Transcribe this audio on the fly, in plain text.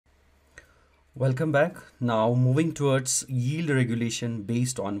Welcome back. Now moving towards yield regulation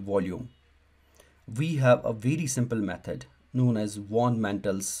based on volume. We have a very simple method known as von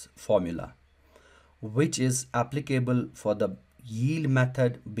Mantel's formula, which is applicable for the yield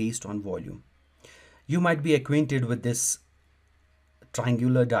method based on volume. You might be acquainted with this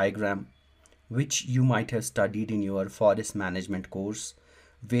triangular diagram, which you might have studied in your forest management course,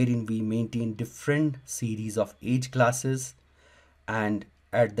 wherein we maintain different series of age classes, and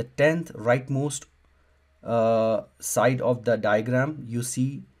at the 10th rightmost side of the diagram you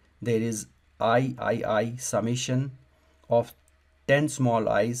see there is I summation of 10 small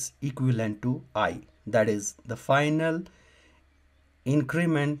i's equivalent to I, that is the final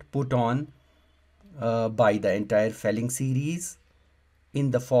increment put on by the entire felling series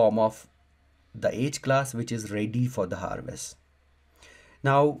in the form of the age class which is ready for the harvest.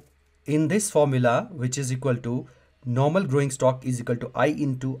 Now, in this formula, which is equal to normal growing stock is equal to I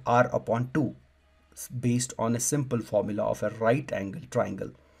into R upon 2, based on a simple formula of a right angle triangle,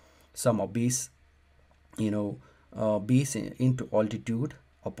 sum of base, base into altitude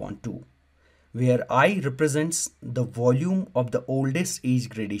upon 2, where I represents the volume of the oldest age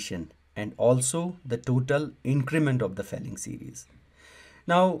gradation and also the total increment of the felling series.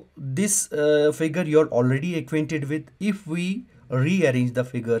 Now, this figure you're already acquainted with. If we rearrange the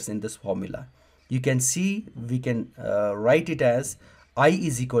figures in this formula, you can see we can write it as I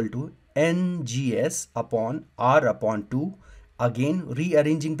is equal to NGS upon R upon 2. Again,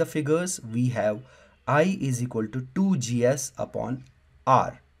 rearranging the figures, we have I is equal to 2GS upon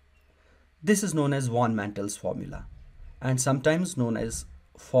R. This is known as von Mantel's formula and sometimes known as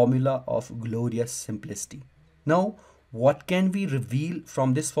formula of glorious simplicity. Now, what can we reveal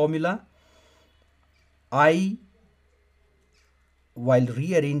from this formula? I, while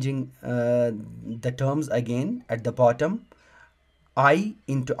rearranging the terms again at the bottom, I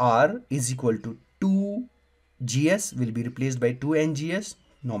into R is equal to 2GS will be replaced by 2NGS,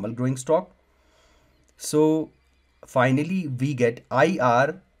 normal growing stock. So finally we get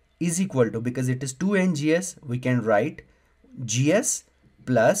IR is equal to, because it is 2NGS, we can write GS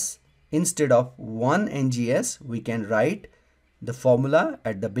plus, instead of 1 NGS, we can write the formula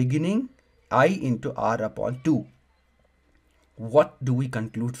at the beginning, I into R upon 2. What do we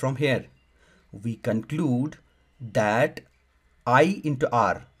conclude from here? We conclude that I into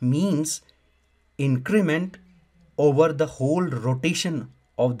R means increment over the whole rotation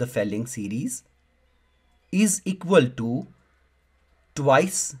of the felling series is equal to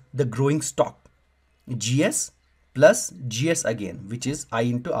twice the growing stock, GS plus GS again, which is I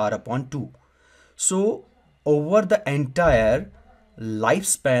into R upon 2. So over the entire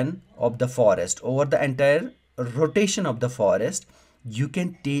lifespan of the forest, over the entire rotation of the forest, you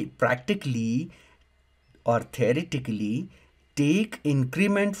can take practically or theoretically take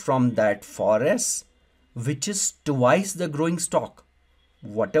increment from that forest which is twice the growing stock.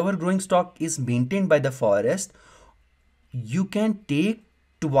 Whatever growing stock is maintained by the forest, you can take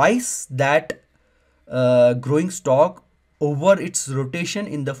twice that growing stock over its rotation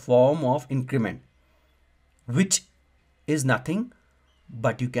in the form of increment, which is nothing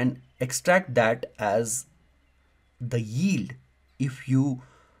but you can extract that as the yield if you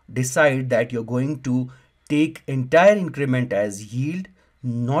decide that you're going to take entire increment as yield,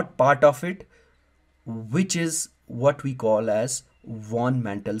 not part of it, which is what we call as von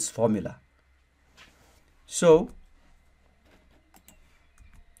Mantel's formula. So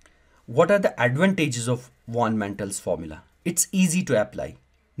what are the advantages of von Mantel's formula? It's easy to apply.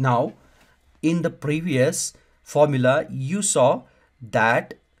 Now, in the previous formula, you saw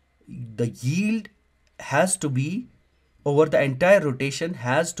that the yield has to be over the entire rotation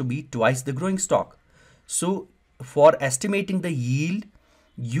has to be twice the growing stock. So for estimating the yield,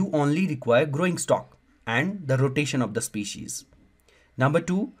 you only require growing stock and the rotation of the species. Number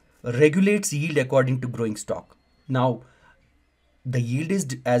 2, regulates yield according to growing stock. Now, the yield is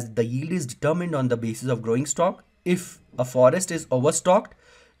determined on the basis of growing stock. If a forest is overstocked,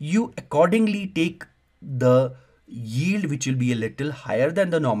 you accordingly take the yield which will be a little higher than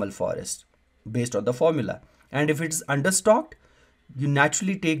the normal forest based on the formula. And if it's understocked, you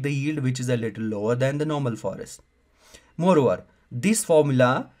naturally take the yield which is a little lower than the normal forest. Moreover, this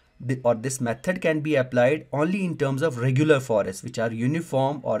formula or this method can be applied only in terms of regular forests which are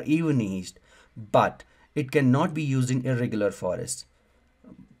uniform or even aged, but it cannot be used in irregular forests.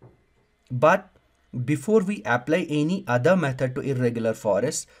 But before we apply any other method to irregular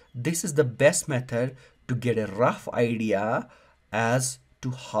forests, this is the best method to get a rough idea as to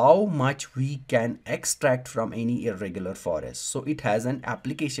how much we can extract from any irregular forest. So it has an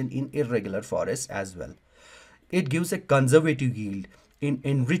application in irregular forests as well. It gives a conservative yield in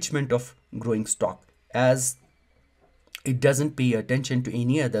enrichment of growing stock, as it doesn't pay attention to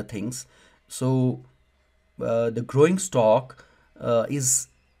any other things. So the growing stock is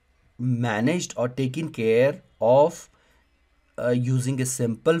managed or taken care of using a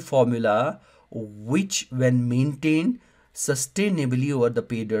simple formula, which when maintained sustainably over the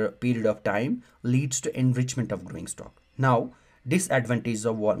period of time leads to enrichment of growing stock. Now, disadvantages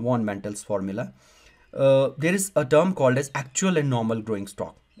of one Mantle's formula. There is a term called as actual and normal growing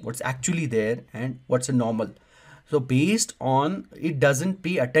stock. What's actually there and what's a normal. So based on, it doesn't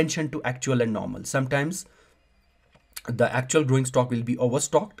pay attention to actual and normal. Sometimes the actual growing stock will be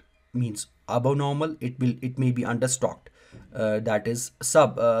overstocked, means above normal. It may be understocked, that is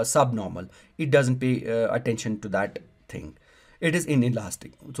subnormal. It doesn't pay attention to that thing. It is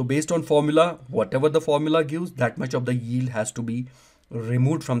inelastic. So based on formula, whatever the formula gives, that much of the yield has to be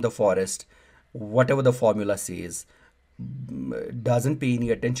removed from the forest, whatever the formula says. Doesn't pay any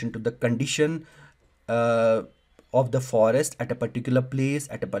attention to the condition uh, of the forest at a particular place,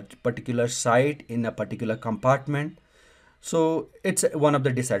 at a particular site, in a particular compartment. So it's one of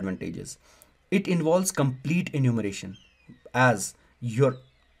the disadvantages. It involves complete enumeration, as your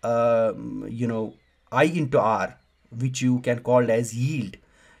I into R, which you can call as yield,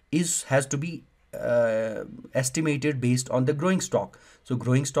 is has to be estimated based on the growing stock. So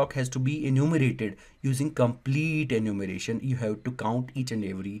growing stock has to be enumerated using complete enumeration. You have to count each and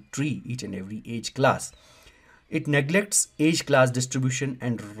every tree, each and every age class. It neglects age class distribution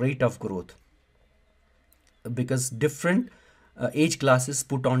and rate of growth, because different age classes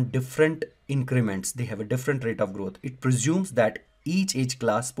put on different increments. They have a different rate of growth. It presumes that each age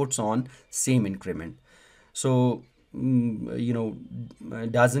class puts on same increment. So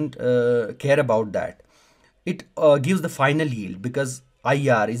doesn't care about that. It gives the final yield, because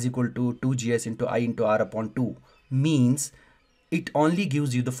IR is equal to 2GS into I into R upon 2, means it only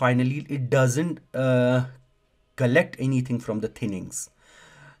gives you the final yield. It doesn't collect anything from the thinnings.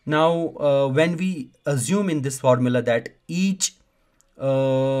 Now, when we assume in this formula that each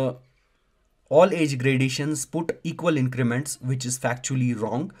all age gradations put equal increments, which is factually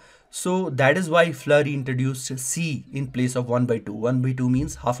wrong. So that is why Fleury introduced C in place of 1 by 2. 1 by 2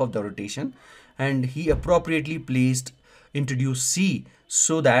 means half of the rotation, and he appropriately introduced C,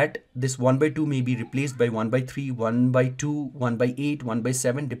 so that this 1 by 2 may be replaced by 1 by 3, 1 by 2, 1 by 8, 1 by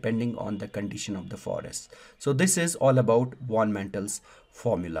 7, depending on the condition of the forest. So this is all about von Mantel's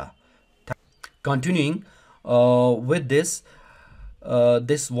formula. Continuing with this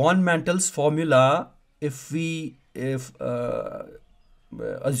von Mantel's formula, if we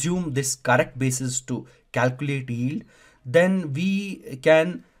assume this correct basis to calculate yield, then we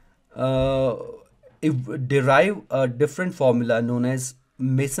can derive a different formula known as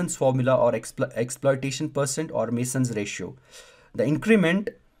Mason's formula, or exploitation percent, or Mason's ratio. The increment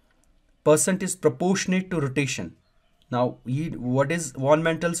percent is proportionate to rotation. Now, what is von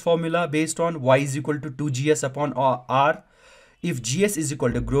Mantel's formula? Based on Y is equal to 2GS upon R. If GS is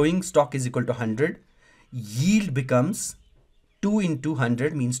equal to growing stock is equal to 100, yield becomes 2 into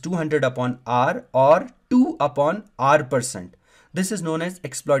 100, means 200 upon R, or 2 upon R percent. This is known as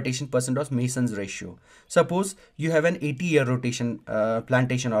exploitation percent, or Mason's ratio. Suppose you have an 80-year rotation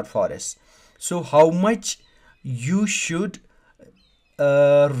plantation or forest. So how much you should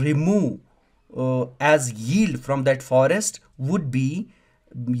remove as yield from that forest would be,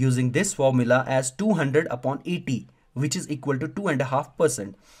 using this formula, as 200 upon 80, which is equal to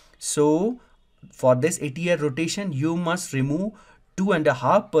 2.5%. So for this 80-year rotation, you must remove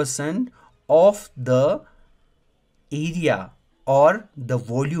 2.5% of the area or the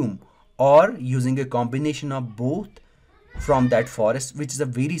volume, or using a combination of both from that forest, which is a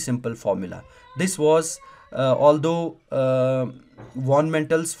very simple formula. This was although von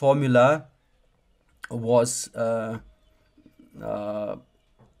Mantel's formula was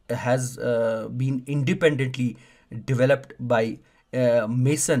has been independently developed by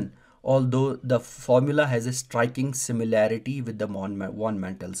Mason, although the formula has a striking similarity with the von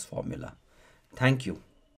Mantel's formula. Thank you.